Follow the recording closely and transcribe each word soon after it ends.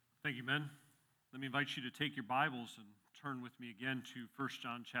Thank you, Ben. Let me invite you to take your Bibles and turn with me again to 1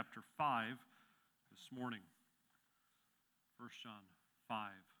 John chapter 5 this morning. 1 John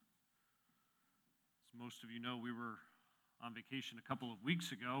 5. As most of you know, we were on vacation a couple of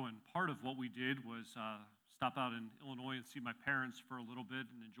weeks ago, and part of what we did was stop out in Illinois and see my parents for a little bit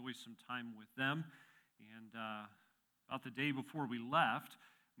and enjoy some time with them. And about the day before we left,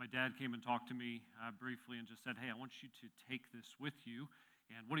 my dad came and talked to me briefly and just said, "Hey, I want you to take this with you."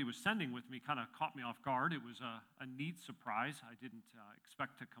 And what he was sending with me kind of caught me off guard. It was a neat surprise. I didn't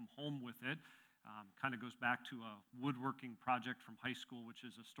expect to come home with it. Kind of goes back to a woodworking project from high school, which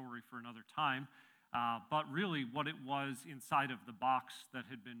is a story for another time. But really what it was inside of the box that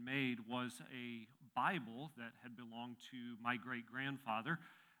had been made was a Bible that had belonged to my great-grandfather.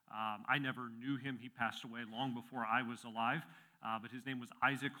 I never knew him. He passed away long before I was alive. But his name was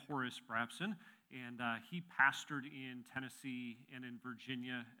Isaac Horace Brapson, and he pastored in Tennessee and in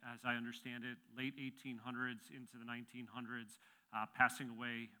Virginia, as I understand it, late 1800s into the 1900s, passing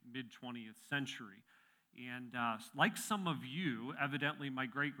away mid-20th century. And like some of you, evidently my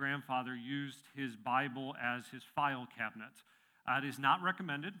great-grandfather used his Bible as his file cabinet. It is not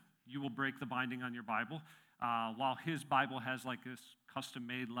recommended. You will break the binding on your Bible. While his Bible has like this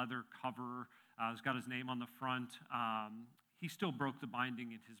custom-made leather cover, it's got his name on the front, he still broke the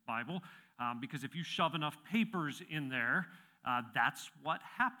binding in his Bible because if you shove enough papers in there, that's what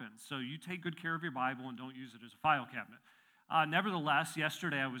happens. So you take good care of your Bible and don't use it as a file cabinet. Nevertheless,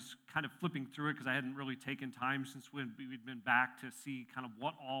 yesterday I was kind of flipping through it because I hadn't really taken time since we'd been back to see kind of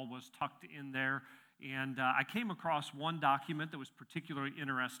what all was tucked in there. And I came across one document that was particularly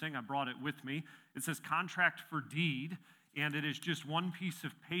interesting. I brought it with me. It says contract for deed, and it is just one piece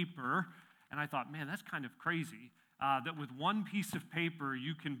of paper. And I thought, man, that's kind of crazy. That with one piece of paper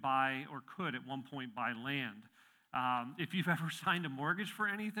you can buy, or could at one point buy land. If you've ever signed a mortgage for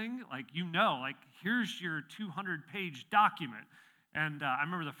anything, here's your 200-page document. And I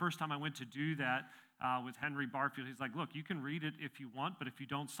remember the first time I went to do that with Henry Barfield, he's like, look, you can read it if you want, but if you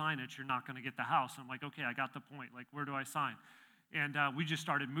don't sign it, you're not going to get the house. I'm like, okay, I got the point. Like, where do I sign? And we just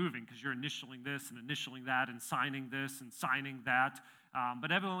started moving because you're initialing this and initialing that and signing this and signing that.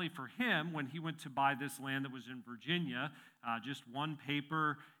 But evidently for him, when he went to buy this land that was in Virginia, just one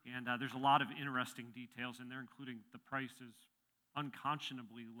paper, and there's a lot of interesting details in there, including the price is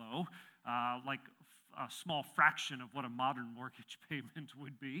unconscionably low, like a small fraction of what a modern mortgage payment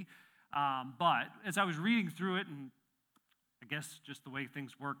would be. But as I was reading through it, and I guess just the way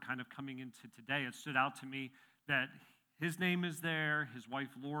things work kind of coming into today, it stood out to me that his name is there, his wife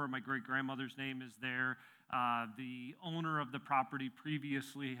Laura, my great-grandmother's name is there, the owner of the property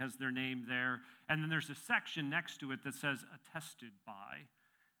previously has their name there, and then there's a section next to it that says attested by,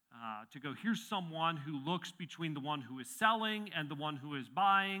 to go, here's someone who looks between the one who is selling and the one who is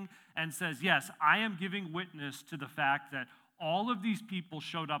buying and says, yes, I am giving witness to the fact that all of these people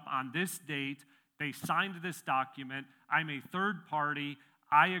showed up on this date, they signed this document, I'm a third party,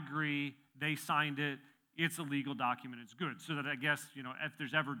 I agree, they signed it, it's a legal document, it's good. So that I guess, if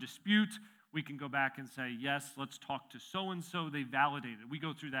there's ever dispute, we can go back and say, yes, let's talk to so-and-so, they validated. We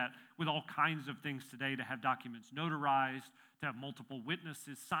go through that with all kinds of things today to have documents notarized, to have multiple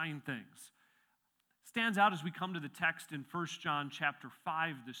witnesses sign things. Stands out as we come to the text in 1 John chapter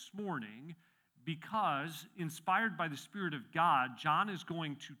 5 this morning, because inspired by the Spirit of God, John is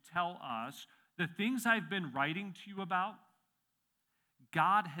going to tell us the things I've been writing to you about,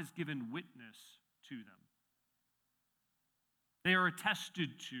 God has given witness to them. They are attested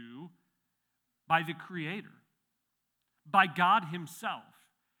to by the Creator, by God Himself.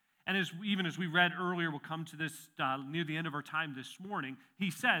 And even as we read earlier, we'll come to this near the end of our time this morning, he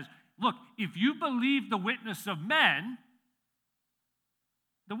says, look, if you believe the witness of men,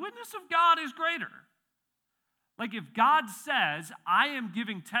 the witness of God is greater. Like if God says, I am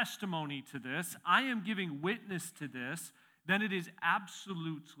giving testimony to this, I am giving witness to this, then it is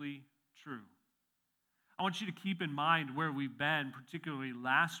absolutely true. I want you to keep in mind where we've been, particularly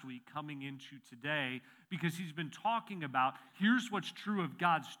last week, coming into today, because he's been talking about here's what's true of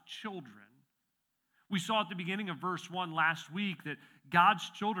God's children. We saw at the beginning of verse 1 last week that God's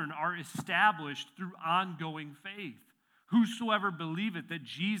children are established through ongoing faith. Whosoever believeth that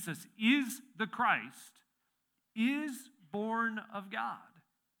Jesus is the Christ is born of God.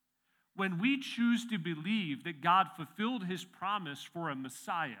 When we choose to believe that God fulfilled his promise for a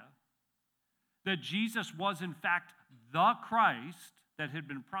Messiah, that Jesus was in fact the Christ that had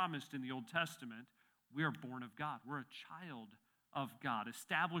been promised in the Old Testament, we are born of God. We're a child of God,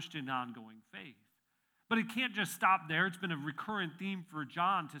 established in ongoing faith. But it can't just stop there. It's been a recurrent theme for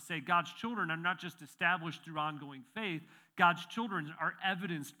John to say God's children are not just established through ongoing faith. God's children are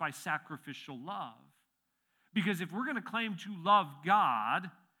evidenced by sacrificial love. Because if we're going to claim to love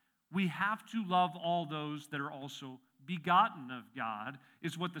God, we have to love all those that are also begotten of God,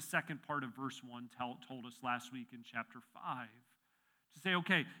 is what the second part of verse 1 told us last week in chapter 5. To say,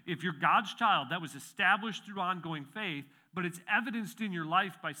 okay, if you're God's child, that was established through ongoing faith, but it's evidenced in your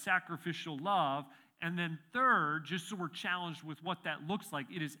life by sacrificial love. And then third, just so we're challenged with what that looks like,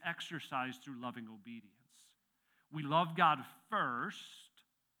 it is exercised through loving obedience. We love God first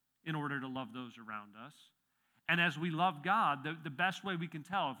in order to love those around us. And as we love God, the best way we can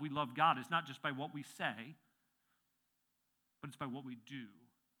tell if we love God is not just by what we say, but it's by what we do.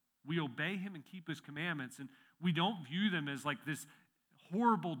 We obey him and keep his commandments, and we don't view them as like this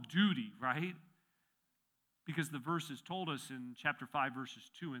horrible duty, right? Because the verses told us in chapter 5, verses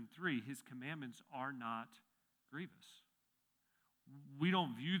 2 and 3, his commandments are not grievous. We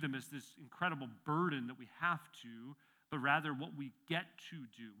don't view them as this incredible burden that we have to, but rather what we get to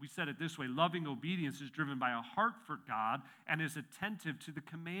do. We said it this way: loving obedience is driven by a heart for God and is attentive to the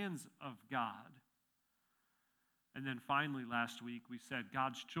commands of God. And then finally, last week, we said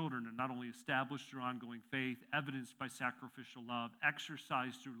God's children are not only established through ongoing faith, evidenced by sacrificial love,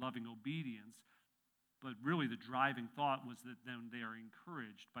 exercised through loving obedience, but really the driving thought was that then they are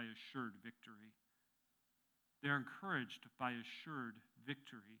encouraged by assured victory. They're encouraged by assured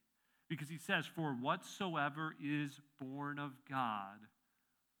victory. Because he says, for whatsoever is born of God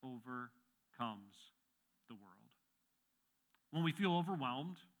overcomes the world. When we feel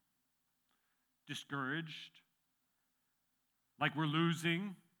overwhelmed, discouraged, like we're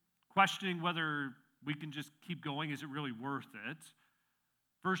losing, questioning whether we can just keep going, is it really worth it?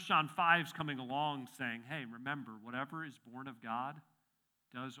 1 John 5 is coming along saying, hey, remember, whatever is born of God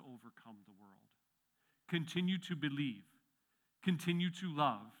does overcome the world. Continue to believe, continue to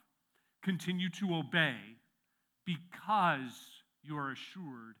love, continue to obey, because you are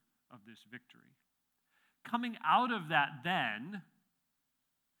assured of this victory. Coming out of that then,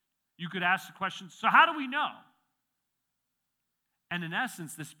 you could ask the question, so how do we know? And in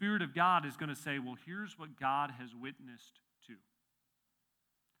essence, the Spirit of God is going to say, well, here's what God has witnessed to.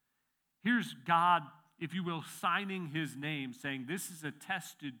 Here's God, if you will, signing his name, saying this is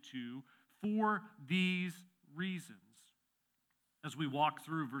attested to for these reasons. As we walk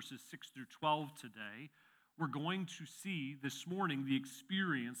through verses 6 through 12 today, we're going to see this morning the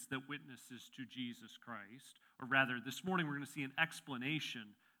experience that witnesses to Jesus Christ. Or rather, this morning we're going to see an explanation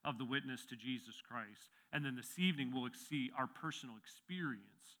of the witness to Jesus Christ. And then this evening we'll see our personal experience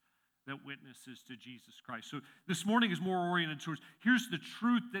that witnesses to Jesus Christ. So this morning is more oriented towards, here's the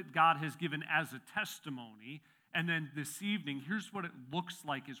truth that God has given as a testimony. And then this evening, here's what it looks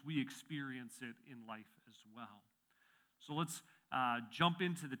like as we experience it in life as well. So let's jump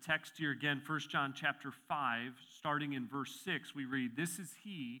into the text here again. 1 John chapter 5, starting in verse 6, we read, this is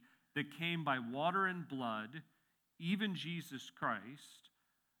he that came by water and blood, even Jesus Christ,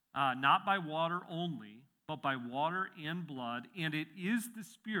 not by water only, but by water and blood, and it is the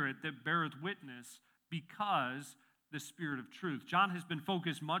Spirit that beareth witness, because the Spirit of truth. John has been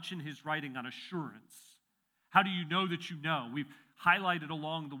focused much in his writing on assurance. How do you know that you know? We've highlighted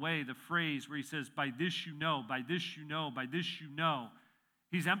along the way the phrase where he says, by this you know, by this you know, by this you know.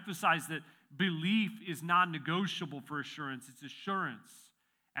 He's emphasized that belief is non-negotiable for assurance. It's assurance.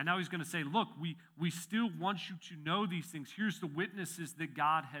 And now he's going to say, look, we still want you to know these things. Here's the witnesses that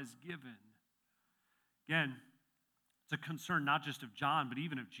God has given. Again, it's a concern not just of John, but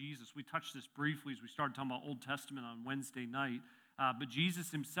even of Jesus. We touched this briefly as we started talking about Old Testament on Wednesday night. But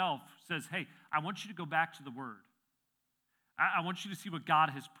Jesus himself says, hey, I want you to go back to the Word. I want you to see what God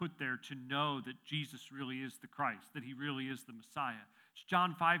has put there to know that Jesus really is the Christ, that he really is the Messiah. It's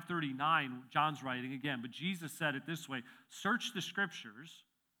John 5:39, John's writing again, but Jesus said it this way, search the Scriptures,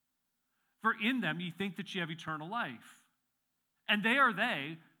 for in them ye think that ye have eternal life. And they are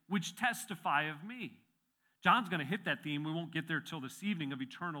they which testify of me. John's going to hit that theme. We won't get there till this evening of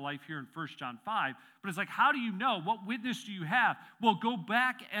eternal life here in 1 John 5. But it's like, how do you know? What witness do you have? Well, go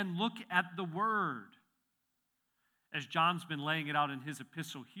back and look at the Word. As John's been laying it out in his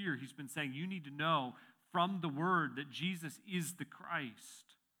epistle here, he's been saying you need to know from the Word that Jesus is the Christ.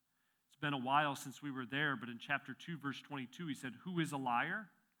 It's been a while since we were there, but in chapter 2, verse 22, he said, who is a liar?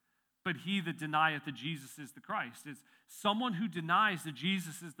 But he that denieth that Jesus is the Christ. It's someone who denies that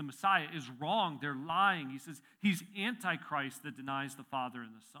Jesus is the Messiah is wrong. They're lying. He says he's Antichrist that denies the Father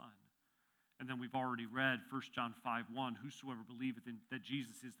and the Son. And then we've already read 1 John 5:1, whosoever believeth that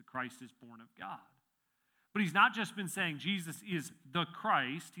Jesus is the Christ is born of God. But he's not just been saying Jesus is the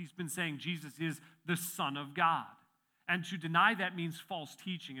Christ, he's been saying Jesus is the Son of God. And to deny that means false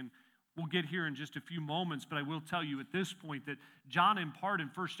teaching. And we'll get here in just a few moments, but I will tell you at this point that John, in part, in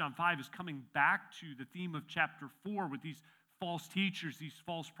 1 John 5, is coming back to the theme of chapter 4 with these false teachers, these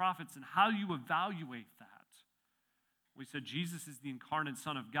false prophets, and how you evaluate that. We said Jesus is the incarnate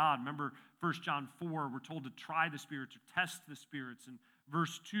Son of God. Remember 1 John 4, we're told to try the spirits or test the spirits. And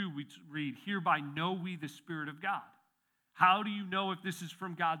verse 2, we read, "Hereby know we the Spirit of God." How do you know if this is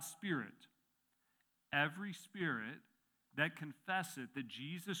from God's Spirit? Every spirit that confesseth that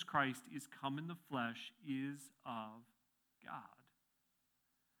Jesus Christ is come in the flesh is of God.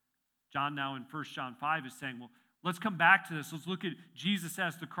 John now in 1 John 5 is saying, well, let's come back to this. Let's look at Jesus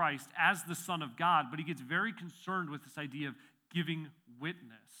as the Christ, as the Son of God, but he gets very concerned with this idea of giving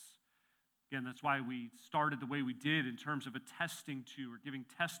witness. Again, that's why we started the way we did in terms of attesting to or giving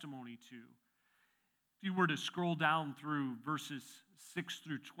testimony to. If you were to scroll down through verses 6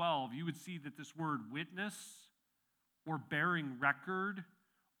 through 12, you would see that this word witness or bearing record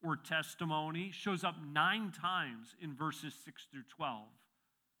or testimony shows up 9 times in verses 6 through 12.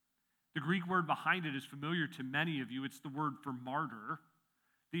 The Greek word behind it is familiar to many of you. It's the word for martyr.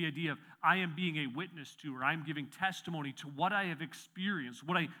 The idea of I am being a witness to, or I'm giving testimony to what I have experienced,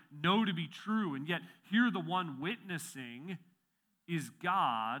 what I know to be true, and yet here the one witnessing is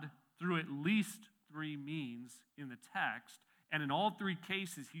God through at least 3 means in the text, and in all 3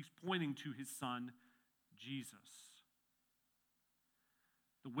 cases he's pointing to his son, Jesus.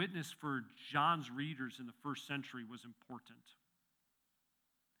 The witness for John's readers in the first century was important.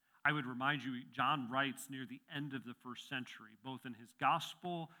 I would remind you, John writes near the end of the first century, both in his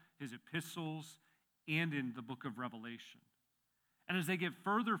gospel, his epistles, and in the book of Revelation. And as they get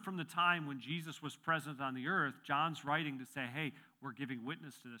further from the time when Jesus was present on the earth, John's writing to say, hey, we're giving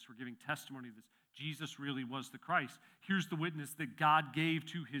witness to this, we're giving testimony to this. Jesus really was the Christ. Here's the witness that God gave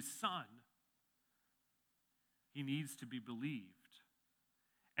to his son. He needs to be believed.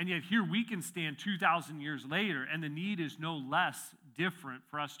 And yet here we can stand 2,000 years later, and the need is no less different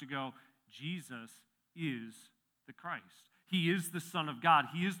for us to go, Jesus is the Christ. He is the Son of God.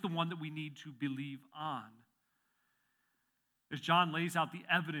 He is the one that we need to believe on. As John lays out the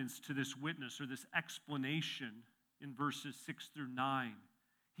evidence to this witness or this explanation in verses 6 through 9,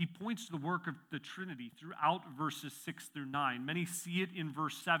 he points to the work of the Trinity throughout verses 6 through 9. Many see it in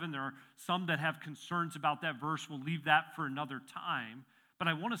verse 7. There are some that have concerns about that verse. We'll leave that for another time. But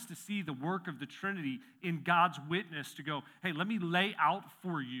I want us to see the work of the Trinity in God's witness to go, hey, let me lay out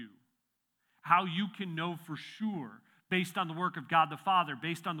for you how you can know for sure, based on the work of God the Father,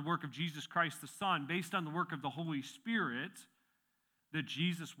 based on the work of Jesus Christ the Son, based on the work of the Holy Spirit, that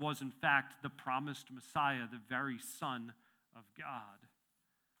Jesus was in fact the promised Messiah, the very Son of God.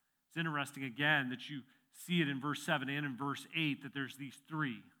 It's interesting again that you see it in verse 7 and in verse 8 that there's these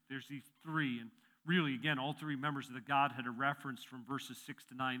three. And really, again, all 3 members of the Godhead are referenced from verses 6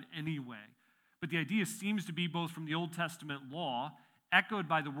 to 9 anyway. But the idea seems to be both from the Old Testament law, echoed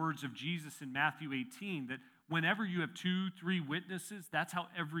by the words of Jesus in Matthew 18, that whenever you have 2, 3 witnesses, that's how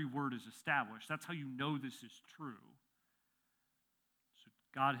every word is established. That's how you know this is true. So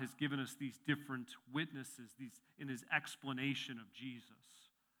God has given us these different witnesses in his explanation of Jesus.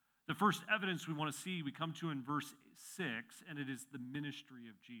 The first evidence we want to see, we come to in verse 6, and it is the ministry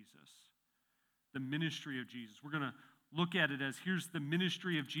of Jesus. The ministry of Jesus. We're going to look at it as here's the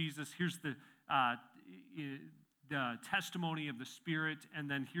ministry of Jesus, here's the testimony of the Spirit,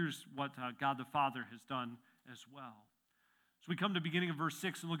 and then here's what God the Father has done as well. So we come to the beginning of verse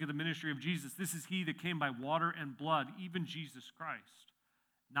 6 and look at the ministry of Jesus. This is he that came by water and blood, even Jesus Christ.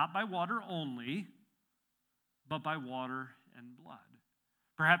 Not by water only, but by water and blood.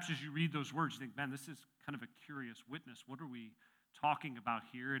 Perhaps as you read those words, you think, man, this is kind of a curious witness. What are we talking about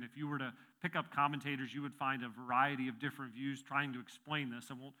here? And if you were to pick up commentators, you would find a variety of different views trying to explain this.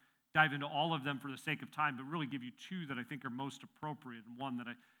 I won't dive into all of them for the sake of time, but really give you 2 that I think are most appropriate and one that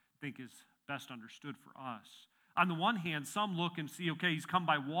I think is best understood for us. On the one hand, some look and see, okay, he's come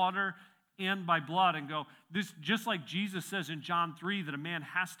by water and by blood and go, this just like Jesus says in John 3 that a man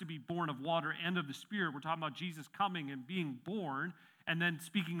has to be born of water and of the Spirit. We're talking about Jesus coming and being born, and then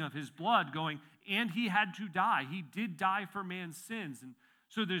speaking of his blood going, and he had to die. He did die for man's sins. And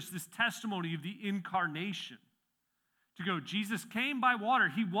so there's this testimony of the incarnation. To go, Jesus came by water.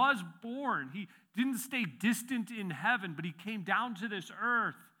 He was born. He didn't stay distant in heaven, but he came down to this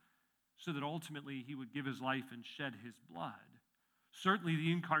earth so that ultimately he would give his life and shed his blood. Certainly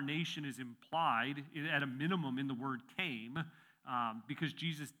the incarnation is implied at a minimum in the word came, because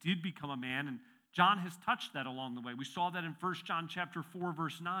Jesus did become a man, and John has touched that along the way. We saw that in 1 John chapter 4,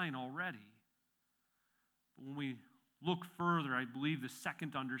 verse 9 already. When we look further, I believe the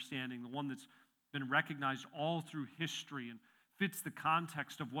second understanding, the one that's been recognized all through history and fits the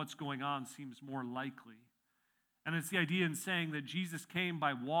context of what's going on, seems more likely. And it's the idea in saying that Jesus came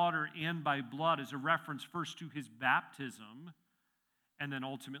by water and by blood as a reference first to his baptism and then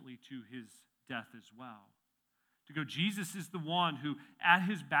ultimately to his death as well. To go, Jesus is the one who at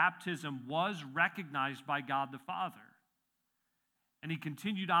his baptism was recognized by God the Father. And he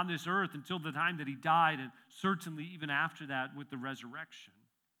continued on this earth until the time that he died, and certainly even after that with the resurrection.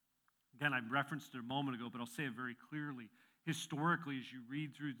 Again, I referenced it a moment ago, but I'll say it very clearly. Historically, as you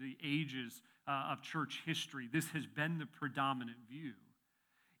read through the ages of church history, this has been the predominant view.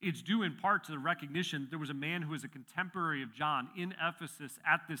 It's due in part to the recognition that there was a man who was a contemporary of John in Ephesus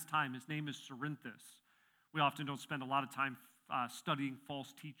at this time. His name is Cerinthus. We often don't spend a lot of time studying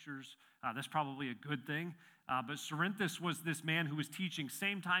false teachers. That's probably a good thing. But Cerinthus was this man who was teaching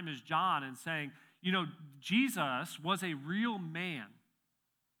same time as John and saying, Jesus was a real man,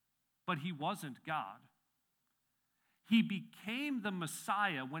 but he wasn't God. He became the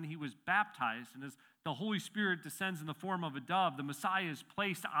Messiah when he was baptized, and as the Holy Spirit descends in the form of a dove, the Messiah is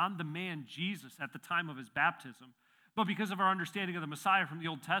placed on the man Jesus at the time of his baptism. But because of our understanding of the Messiah from the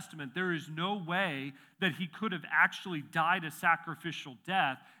Old Testament, there is no way that he could have actually died a sacrificial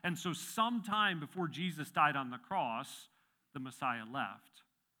death. And so sometime before Jesus died on the cross, the Messiah left.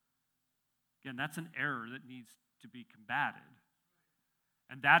 Again, that's an error that needs to be combated.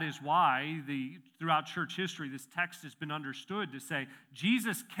 And that is why throughout church history, this text has been understood to say,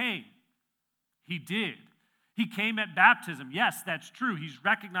 Jesus came. He did. He came at baptism. Yes, that's true. He's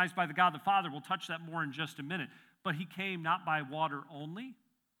recognized by the God the Father. We'll touch that more in just a minute. But he came not by water only.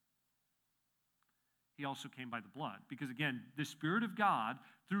 He also came by the blood. Because again, the Spirit of God,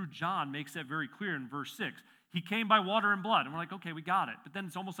 through John, makes that very clear in verse 6. He came by water and blood. And we're like, okay, we got it. But then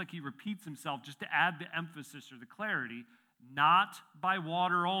it's almost like he repeats himself just to add the emphasis or the clarity. Not by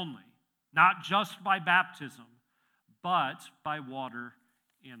water only, not just by baptism, but by water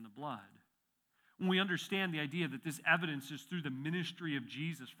and the blood. When we understand the idea that this evidence is through the ministry of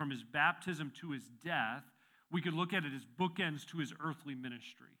Jesus, from his baptism to his death, we could look at it as bookends to his earthly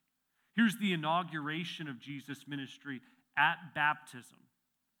ministry. Here's the inauguration of Jesus' ministry at baptism.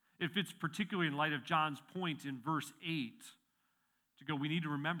 It fits particularly in light of John's point in verse 8. To go, we need to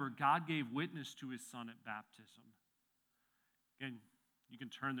remember God gave witness to his Son at baptism. Again, you can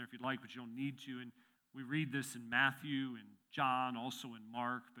turn there if you'd like, but you don't need to. And we read this in Matthew and John, also in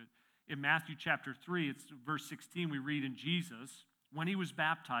Mark. But in Matthew chapter 3, it's verse 16, we read, "And Jesus, when he was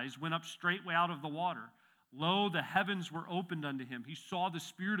baptized, went up straightway out of the water. Lo, the heavens were opened unto him. He saw the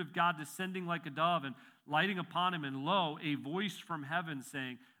Spirit of God descending like a dove and lighting upon him. And lo, a voice from heaven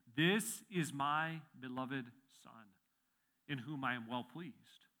saying, This is my beloved Son, in whom I am well pleased."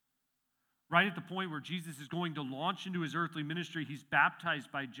 Right at the point where Jesus is going to launch into his earthly ministry, he's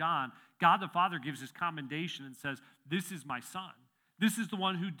baptized by John. God the Father gives his commendation and says, "This is my Son." This is the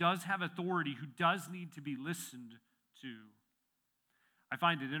one who does have authority, who does need to be listened to. I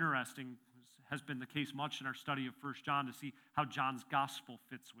find it interesting, as has been the case much in our study of 1 John, to see how John's gospel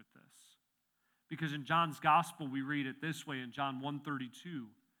fits with this. Because in John's gospel, we read it this way in John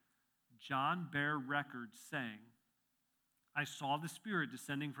 1:32, "John bare record, saying, I saw the Spirit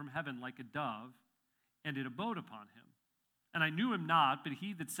descending from heaven like a dove, and it abode upon him. And I knew him not, but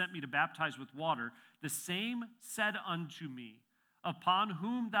he that sent me to baptize with water, the same said unto me, Upon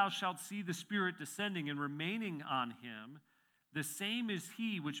whom thou shalt see the Spirit descending and remaining on him, the same is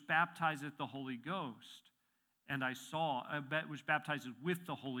he which baptizeth the Holy Ghost. And I saw, which baptizes with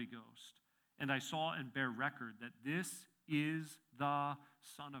the Holy Ghost. And I saw and bear record that this is the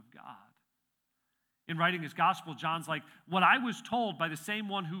Son of God." In writing his gospel, John's like, what I was told by the same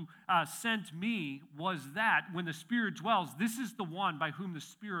one who sent me was that when the Spirit dwells, this is the one by whom the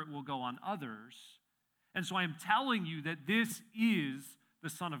Spirit will go on others. And so I am telling you that this is the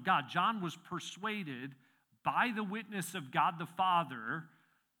Son of God. John was persuaded by the witness of God the Father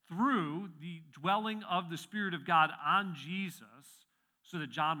through the dwelling of the Spirit of God on Jesus, so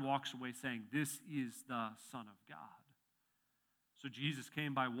that John walks away saying, this is the Son of God. So Jesus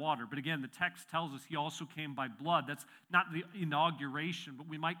came by water. But again, the text tells us he also came by blood. That's not the inauguration, but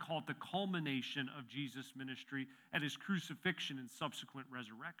we might call it the culmination of Jesus' ministry at his crucifixion and subsequent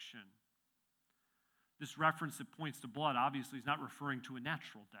resurrection. This reference that points to blood obviously is not referring to a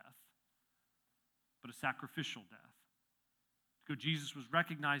natural death, but a sacrificial death. So Jesus was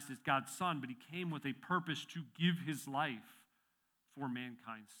recognized as God's Son, but he came with a purpose to give his life for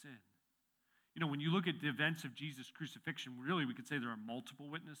mankind's sin. You know, when you look at the events of Jesus' crucifixion, really we could say there are multiple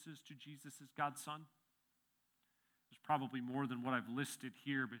witnesses to Jesus as God's Son. There's probably more than what I've listed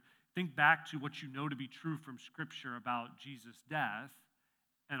here, but Think back to what you know to be true from Scripture about Jesus' death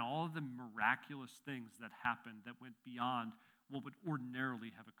and all of the miraculous things that happened that went beyond what would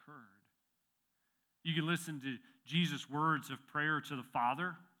ordinarily have occurred. You can listen to Jesus' words of prayer to the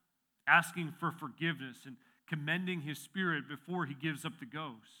Father, asking for forgiveness and commending his Spirit before he gives up the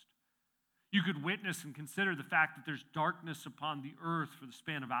ghost. You could witness and consider the fact that there's darkness upon the earth for the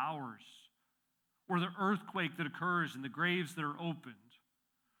span of hours, or the earthquake that occurs and the graves that are opened,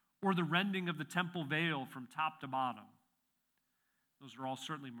 or the rending of the temple veil from top to bottom. Those are all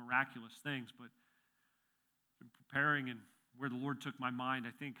certainly miraculous things, but in preparing and where the Lord took my mind,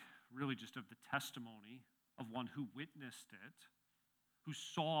 I think really just of the testimony of one who witnessed it, who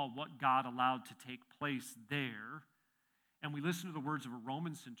saw what God allowed to take place there. And we listen to the words of a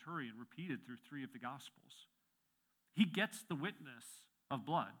Roman centurion repeated through 3 of the Gospels. He gets the witness of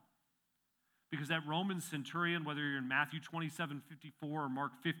blood. Because that Roman centurion, whether you're in Matthew 27:54 or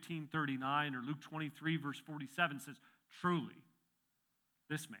Mark 15:39 or Luke 23, verse 47, says, truly,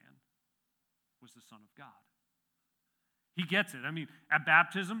 this man was the Son of God. He gets it. I mean, at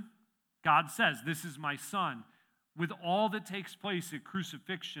baptism, God says, this is my Son. With all that takes place at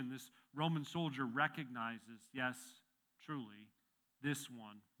crucifixion, this Roman soldier recognizes, yes, truly, this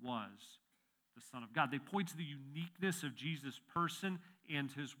one was the Son of God. They point to the uniqueness of Jesus' person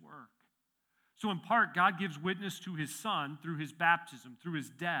and his work. So in part, God gives witness to his Son through his baptism, through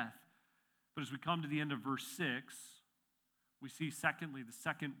his death. But as we come to the end of verse 6, we see, secondly, the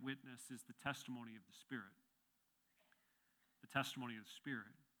second witness is the testimony of the Spirit. The testimony of the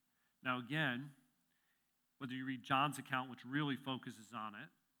Spirit. Now again, whether you read John's account, which really focuses on it,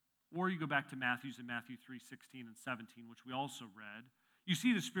 or you go back to Matthew's in Matthew 3:16 and 17, which we also read, you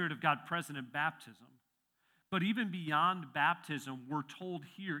see the Spirit of God present in baptism. But even beyond baptism, we're told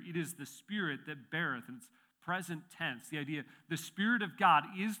here it is the Spirit that beareth, and it's present tense. The idea, the Spirit of God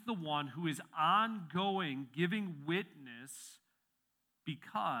is the one who is ongoing, giving witness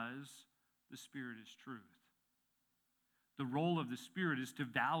because the Spirit is truth. The role of the Spirit is to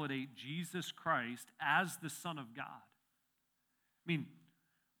validate Jesus Christ as the Son of God. I mean,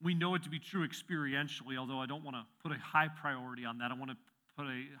 we know it to be true experientially, although I don't want to put a high priority on that. I want to put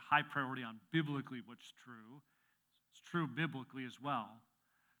a high priority on biblically what's true. It's true biblically as well.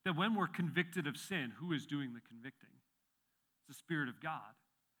 That when we're convicted of sin, who is doing the convicting? It's the Spirit of God.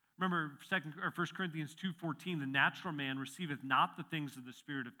 Remember 1 Corinthians 2:14, the natural man receiveth not the things of the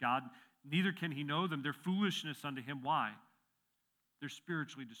Spirit of God, neither can he know them. They're foolishness unto him. Why? They're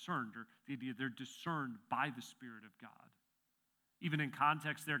spiritually discerned, or the idea they're discerned by the Spirit of God. Even in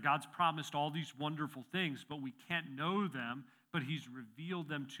context there, God's promised all these wonderful things, but we can't know them, but he's revealed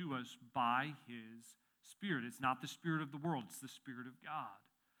them to us by his Spirit. It's not the spirit of the world, it's the Spirit of God.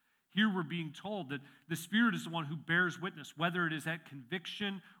 Here we're being told that the Spirit is the one who bears witness, whether it is at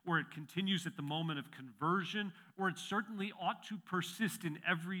conviction or it continues at the moment of conversion, or it certainly ought to persist in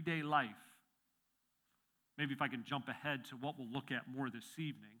everyday life. Maybe if I can jump ahead to what we'll look at more this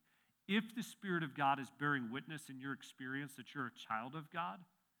evening. If the Spirit of God is bearing witness in your experience that you're a child of God,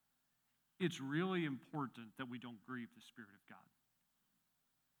 it's really important that we don't grieve the Spirit of God.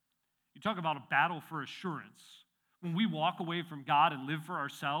 You talk about a battle for assurance. When we walk away from God and live for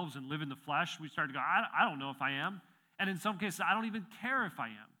ourselves and live in the flesh, we start to go, I don't know if I am. And in some cases, I don't even care if I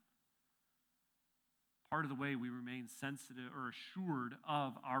am. Part of the way we remain sensitive or assured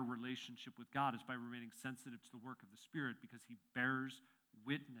of our relationship with God is by remaining sensitive to the work of the Spirit, because he bears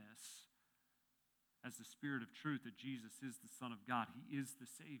witness as the Spirit of truth that Jesus is the Son of God. He is the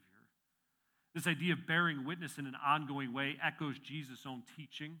Savior. This idea of bearing witness in an ongoing way echoes Jesus' own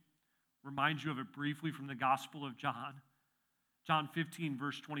teaching. Remind you of it briefly from the Gospel of John. John 15,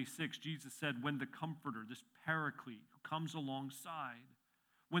 verse 26, Jesus said, when the Comforter, this Paraclete who comes alongside,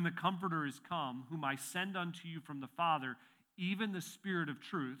 when the Comforter is come, whom I send unto you from the Father, even the Spirit of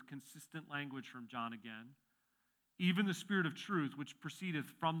truth, consistent language from John again, even the Spirit of truth, which proceedeth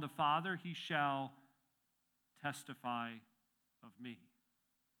from the Father, he shall testify of me.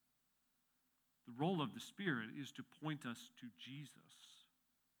 The role of the Spirit is to point us to Jesus.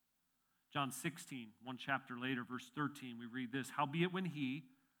 John 16, one chapter later, verse 13, we read this, howbeit when he,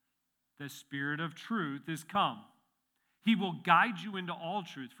 the Spirit of truth, is come, he will guide you into all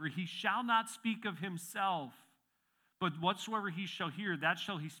truth, for he shall not speak of himself, but whatsoever he shall hear, that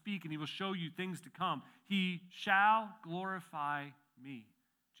shall he speak, and he will show you things to come. He shall glorify me,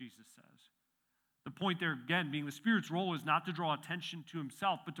 Jesus says. The point there, again, being the Spirit's role is not to draw attention to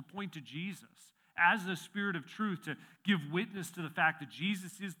himself, but to point to Jesus as the Spirit of truth, to give witness to the fact that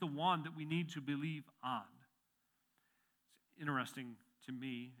Jesus is the one that we need to believe on. It's interesting to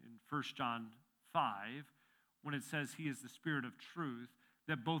me in 1 John 5, when it says he is the Spirit of truth,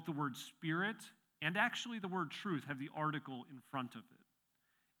 that both the word spirit and actually the word truth have the article in front of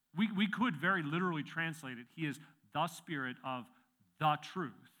it. We could very literally translate it. He is the Spirit of the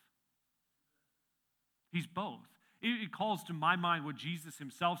truth. He's both. It calls to my mind what Jesus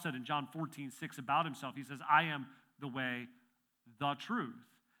himself said in John 14:6 about himself. He says, I am the way, the truth.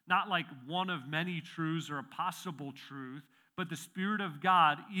 Not like one of many truths or a possible truth, but the Spirit of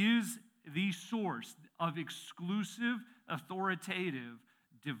God is the source of exclusive, authoritative,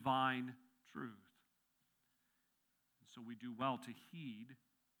 divine truth. So we do well to heed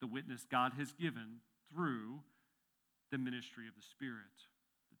the witness God has given through the ministry of the Spirit,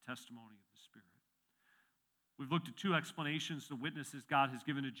 the testimony of the Spirit. We've looked at two explanations, the witnesses God has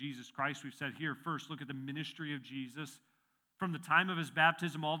given to Jesus Christ. We've said here, first, look at the ministry of Jesus from the time of his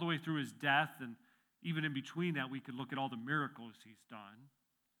baptism all the way through his death, and even in between that, we could look at all the miracles he's done.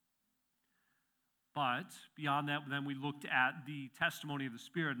 But beyond that, then we looked at the testimony of the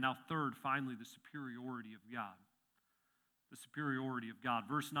Spirit. Now, third, finally, the superiority of God. The superiority of God.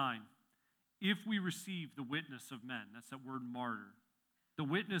 Verse 9, if we receive the witness of men, that's that word martyr, the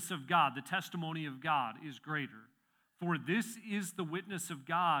witness of God, the testimony of God is greater. For this is the witness of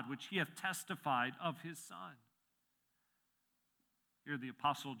God, which he hath testified of his Son. Here the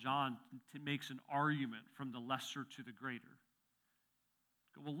Apostle John makes an argument from the lesser to the greater.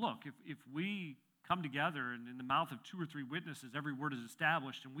 Well, look, if we come together and in the mouth of 2 or 3 witnesses, every word is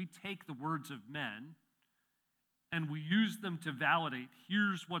established, and we take the words of men and we use them to validate,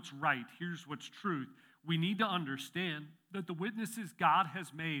 here's what's right, here's what's truth, we need to understand that the witnesses God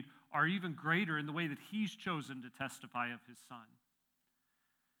has made are even greater in the way that he's chosen to testify of his Son.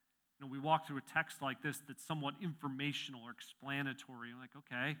 You know, we walk through a text like this that's somewhat informational or explanatory. Like,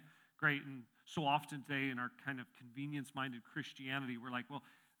 okay, great. And so often today in our kind of convenience-minded Christianity, we're like, well,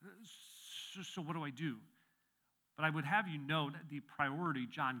 so what do I do? But I would have you note the priority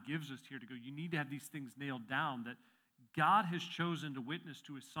John gives us here to go, you need to have these things nailed down, that God has chosen to witness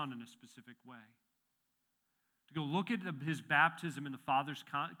to his Son in a specific way. To go look at his baptism and the Father's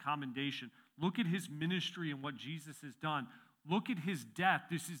commendation. Look at his ministry and what Jesus has done. Look at his death.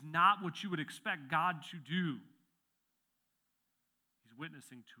 This is not what you would expect God to do. He's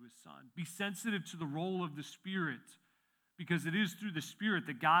witnessing to his Son. Be sensitive to the role of the Spirit, because it is through the Spirit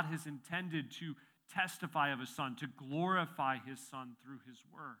that God has intended to testify of his Son, to glorify his Son through his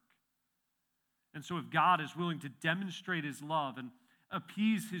work. And so if God is willing to demonstrate his love and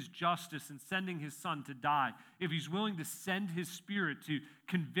appease his justice in sending his Son to die, if he's willing to send his Spirit to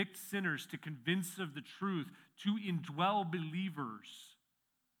convict sinners, to convince of the truth, to indwell believers,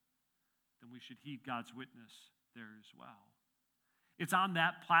 then we should heed God's witness there as well. It's on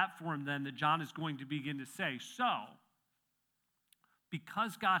that platform then that John is going to begin to say, so,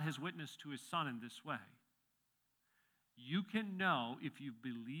 because God has witnessed to his Son in this way, you can know if you've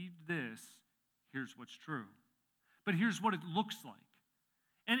believed this, here's what's true. But here's what it looks like.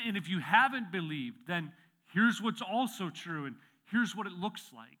 And if you haven't believed, then here's what's also true, and here's what it looks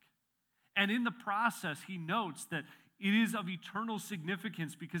like. And in the process, he notes that it is of eternal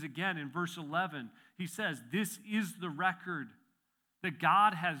significance because, again, in verse 11, he says, this is the record that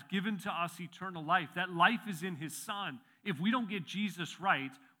God has given to us eternal life. That life is in his Son. If we don't get Jesus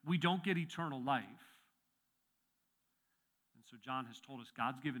right, we don't get eternal life. And so John has told us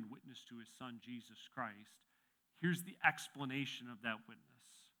God's given witness to his Son, Jesus Christ. Here's the explanation of that witness.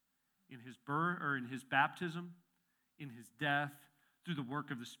 In his birth, or in his baptism, in his death, through the work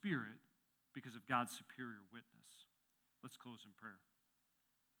of the Spirit, because of God's superior witness. Let's close in prayer.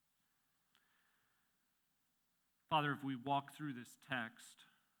 Father, if we walk through this text,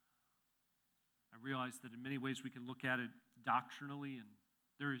 I realize that in many ways we can look at it doctrinally, and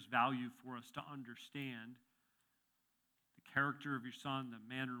there is value for us to understand the character of your Son,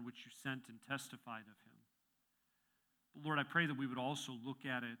 the manner in which you sent and testified of him. But Lord, I pray that we would also look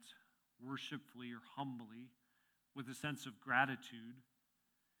at it worshipfully or humbly with a sense of gratitude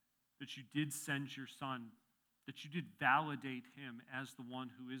that you did send your Son, that you did validate him as the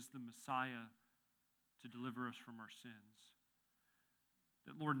one who is the Messiah to deliver us from our sins.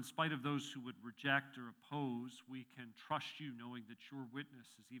 That, Lord, in spite of those who would reject or oppose, we can trust you knowing that your witness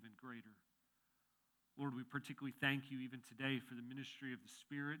is even greater. Lord, we particularly thank you even today for the ministry of the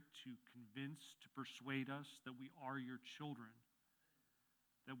Spirit to convince, to persuade us that we are your children,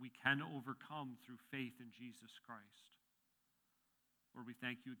 that we can overcome through faith in Jesus Christ. Lord, we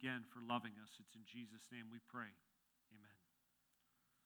thank you again for loving us. It's in Jesus' name we pray.